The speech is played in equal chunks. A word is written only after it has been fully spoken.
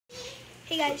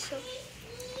Hey guys, so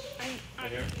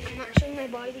I'm not showing my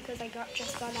body because I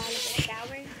just got out of the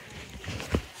shower.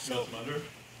 So, you want some under?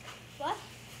 What?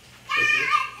 Okay.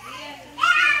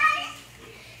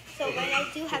 So when I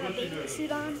do have a bathing suit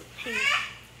on, hey,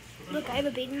 look, I have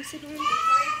a bathing suit on, and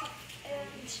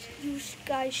you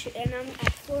guys should, and I'm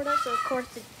at Florida, so of course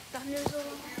the thunder's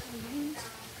on.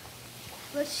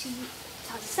 Let's see,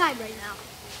 it's outside right now.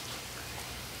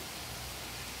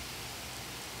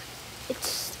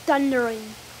 It's thundering.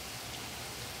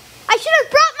 I should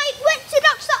have brought my wetsuit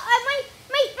outside,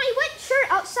 my wet shirt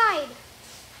outside.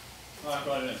 Oh, I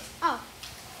brought it in. Oh.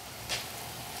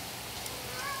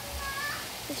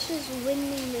 It's just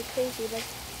winding like crazy, like.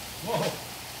 Whoa.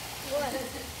 What?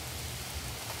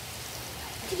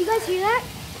 Did you guys hear that?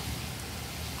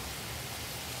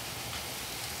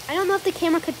 I don't know if the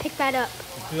camera could pick that up.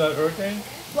 You see that hurricane?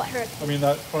 What hurricane? I mean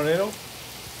that tornado?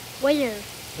 Where?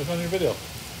 It's on your video.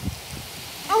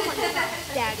 Oh my God,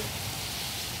 Daddy.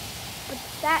 But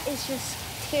that is just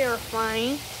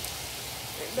terrifying.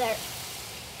 There.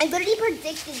 I literally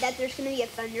predicted that there's going to be a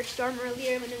thunderstorm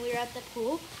earlier when we were at the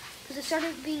pool. Because it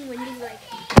started being windy, like,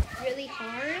 really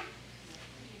hard.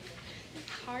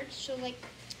 So, like,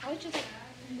 I was just like,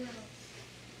 no.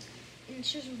 And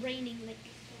it's just raining, like,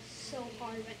 so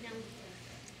hard right now.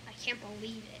 I can't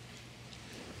believe it.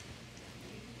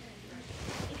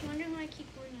 If you're wondering why I keep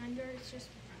going under, it's just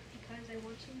because I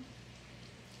want to.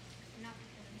 Not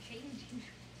because I'm changing.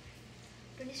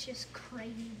 But it's just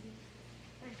crazy.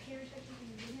 My parents are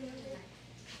keeping video of it.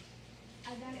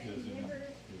 I've never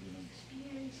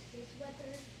experienced this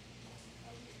weather.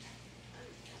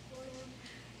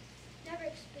 Never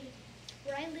experienced.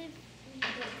 Where I live, we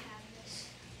don't have this.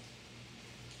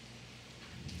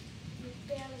 We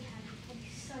barely have it. The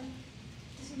sun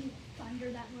doesn't even thunder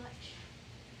that much.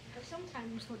 But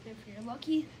sometimes, if you're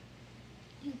lucky,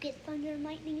 you get thunder,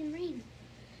 lightning, and rain.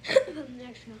 But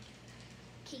that's not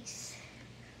the case.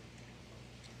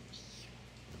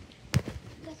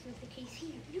 That's not the case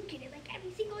here. You get it like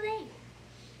every single day.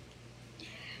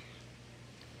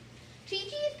 Gigi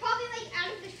is probably like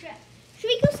out of the stress. Should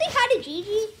we go say hi to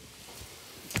Gigi?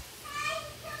 Hi,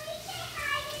 can we say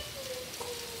hi to Gigi?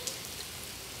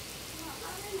 Well, I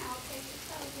don't know, because it's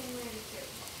probably wearing too.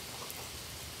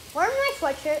 Where's my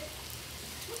sweatshirt?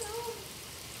 Hello.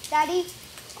 Daddy,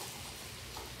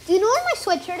 do you know where my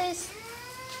sweatshirt is?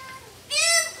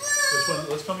 Which one?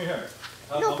 Let's comb your hair.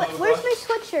 No, but where's my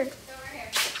sweatshirt?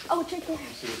 Oh, it's right there.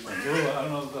 Let's see which one. Ooh, I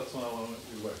don't know if that's the one I want to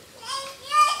wear.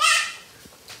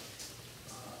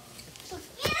 God,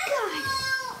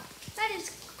 that is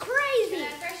crazy. Can I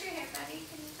brush your hair, buddy?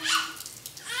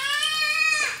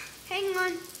 Hang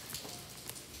on.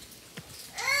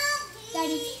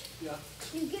 Daddy, Yeah.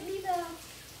 can you get me the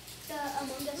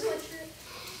Among Us sweatshirt?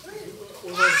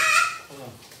 Hold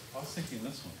on. I was thinking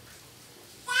this one.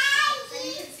 Then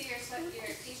you can see your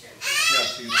t-shirt. Yeah,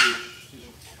 so you can see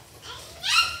t-shirt.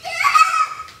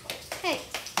 Hey.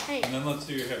 And then let's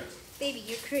do your hair. Baby,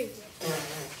 you're crazy.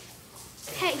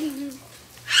 Hey. Can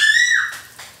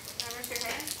I brush your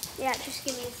hair? Yeah, just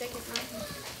give me a second.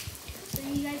 So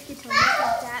you guys get to look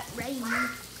at that rain.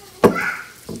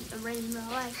 The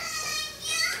rainbow.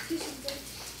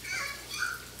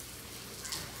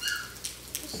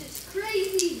 This is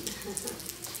crazy.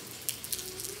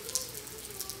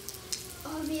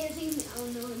 Oh, amazing. Oh,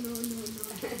 no.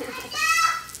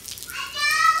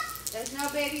 There's no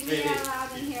baby Mia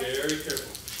allowed in Be here. very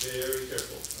careful. Very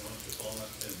careful. I want you to fall in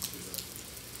that pin.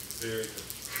 Very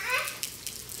careful.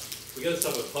 We gotta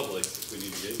stop at Publix if we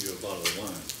need to get you a bottle of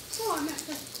wine. Oh, I'm at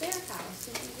the bear house.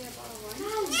 Can you get a bottle of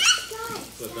wine?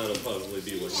 Guys. But that'll probably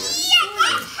be what you're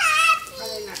Are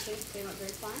they not going to look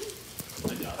very fine?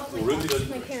 I doubt it. Well, Ruby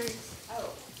doesn't My drink. parents.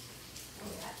 Oh.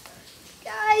 Oh, that's right.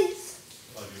 Guys.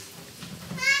 Love you.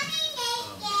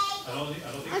 I don't think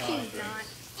Oh, Donna she's drinks. not.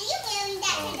 Are you mailing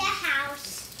that to the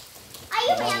house? Are you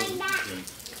My mom mailing that? doesn't drink.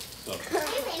 So,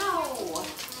 No.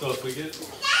 so if we get,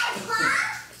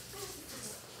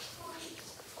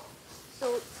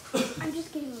 So, I'm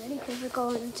just getting ready because we're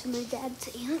going to my dad's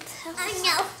aunt's house. I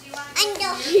know. Do you want I to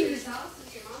know. go to yourself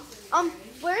since your mom's in here?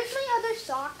 Where's my other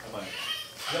sock? I might.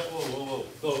 Yeah, whoa.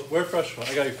 Oh, wear fresh one.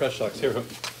 I got you fresh socks. Here,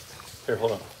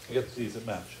 hold on. I got these that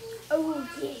match. Oh,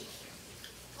 yeah.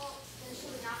 Well, then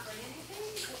should we not bring anything?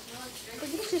 Because no one's But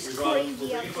drinking. it's just We brought- crazy we're up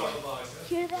bringing there. bottle of vodka.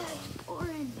 Hear that?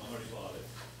 Orange. Mom already bought it.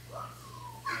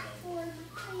 Orange.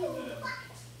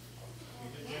 And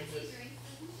then we can drink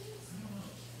this.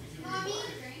 Mommy?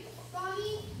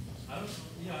 Mommy? I don't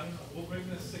know. We'll bring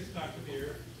this 6-pack of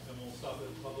beer and we'll stop at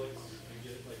Publix and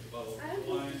get like a bottle I of don't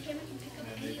wine. think the camera can pick up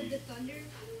and any of maybe- the thunder.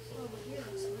 Oh, but here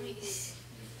looks nice.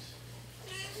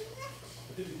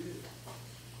 What did we do?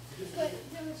 But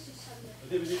there was just thunder. I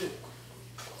did, we did.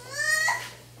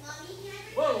 Mommy, can I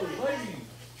bring Whoa, my lightning!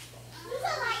 Who's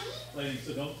the lightning? Lightning,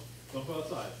 so don't go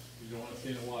outside. You don't want to stay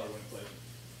in the water when it's lightning.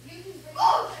 You can bring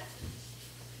Oh!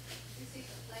 You see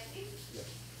the lightning? Yeah.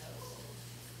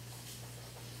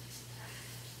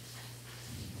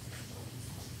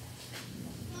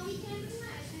 Mommy, can I bring my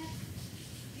iPad?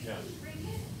 You Yeah. can bring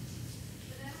it,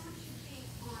 but I don't want your paint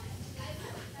on it.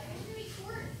 I want to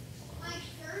record my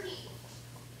journey.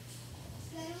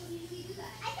 I don't usually do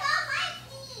that. I saw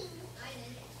lightning. I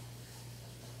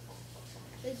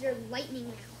didn't. Is there lightning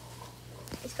now?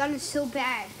 It's gotten so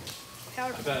bad. I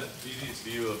bet Vivi's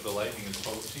view of the lightning is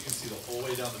probably, she can see the whole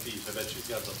way down the beach. I bet she's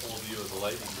got the whole view of the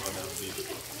lightning going down the beach.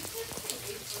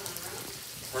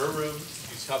 Her room,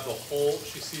 she's got the whole,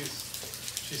 she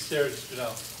stares, you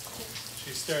know,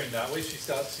 she's staring that way, sees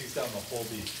down the whole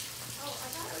beach. Oh, I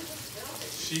thought it was just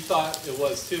building. She thought it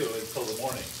was too until the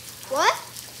morning. What?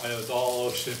 And it was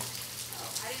all ocean. Oh,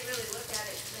 I didn't really look at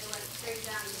it because I went straight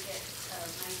down to get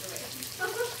microwave.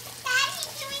 Daddy,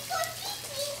 can we go see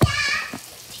pizza?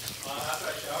 After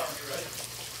I shower, you ready?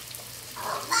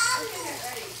 I'm getting it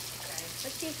ready. Okay.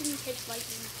 Let's see if we can catch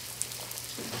lightning.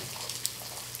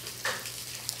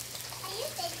 Are you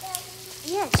thinking?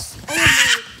 Yes. I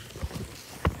am.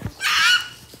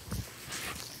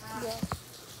 Yes.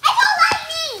 I saw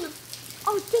lightning.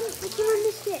 Oh, dang it. My camera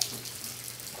missed it.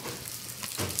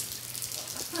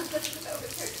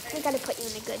 I gotta put you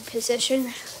in a good position.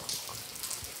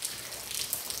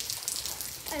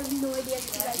 I have no idea if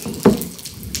you guys can hear.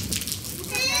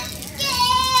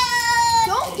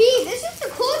 Don't be. This is the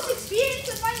coolest experience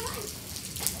of my life.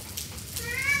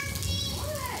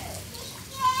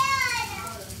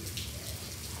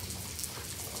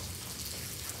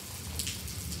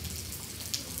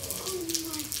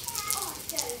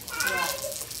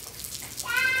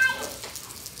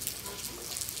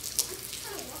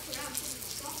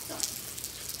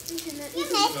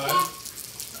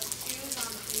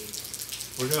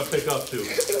 We're gonna pick up too.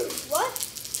 What?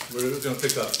 We're gonna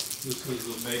pick up. This was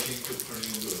the making to turning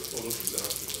into a total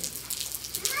disaster.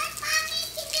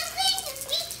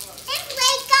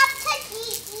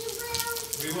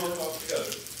 We will walk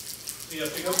together. Yeah,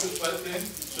 pick up this wet thing.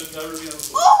 Should never be on the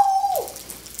floor. Oh!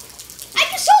 I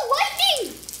just saw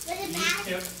lightning! You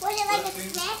can't. Wet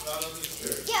things not on these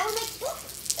chairs. Yeah, it was like, whoop.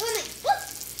 It was like, whoop.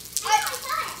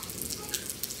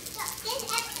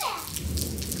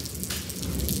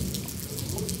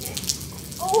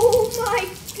 Oh my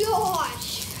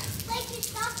gosh!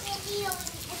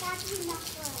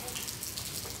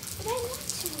 But I want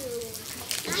to.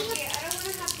 Nikki, I don't want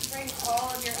to have to bring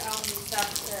all of your stuff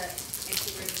to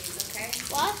empty reviews, okay?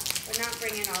 What? We're not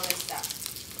bringing all this stuff.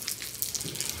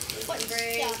 What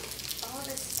Bring stuff? all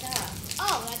this stuff.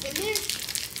 Oh, that's in there?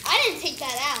 I didn't take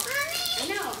that out. I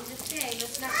know, I'm just saying,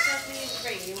 that's not stuff we need to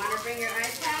bring. You want to bring your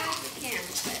iPad? You can,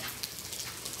 but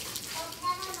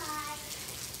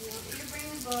you don't need to bring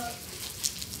the book.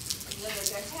 They're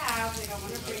good to have, we don't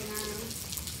want to bring them.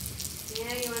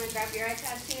 Yeah, you want to grab your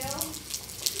iPad too?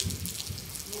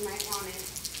 You might want it.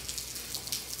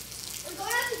 We're going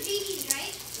out to Gigi's,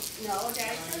 right? No,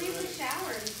 Dad still needs to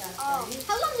shower and stuff. Oh. don't you?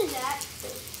 How long is that?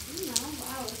 I don't know.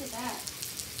 Wow, look at that.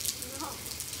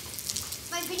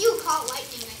 My video caught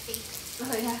lightning, I think.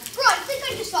 Oh, yeah. Bro, I think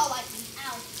I just saw lightning.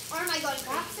 Ow. Or am I going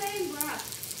Stop crazy? saying bruh.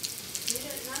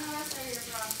 None of us are your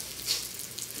bruh.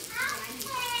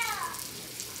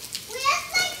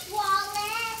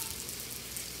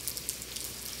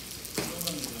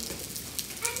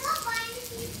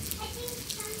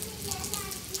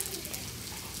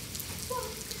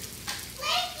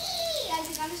 Guys,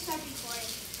 I gotta start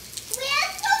recording.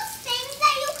 Where's those things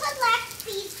that you collect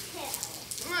these to?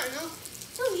 I don't know.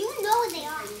 So you know where they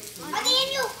are. Are they in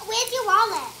your? Where's your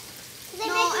wallet? They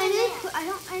No, might be I in didn't. there. I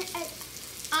don't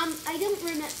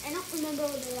remember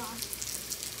where they are.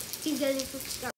 These guys are supposed to start.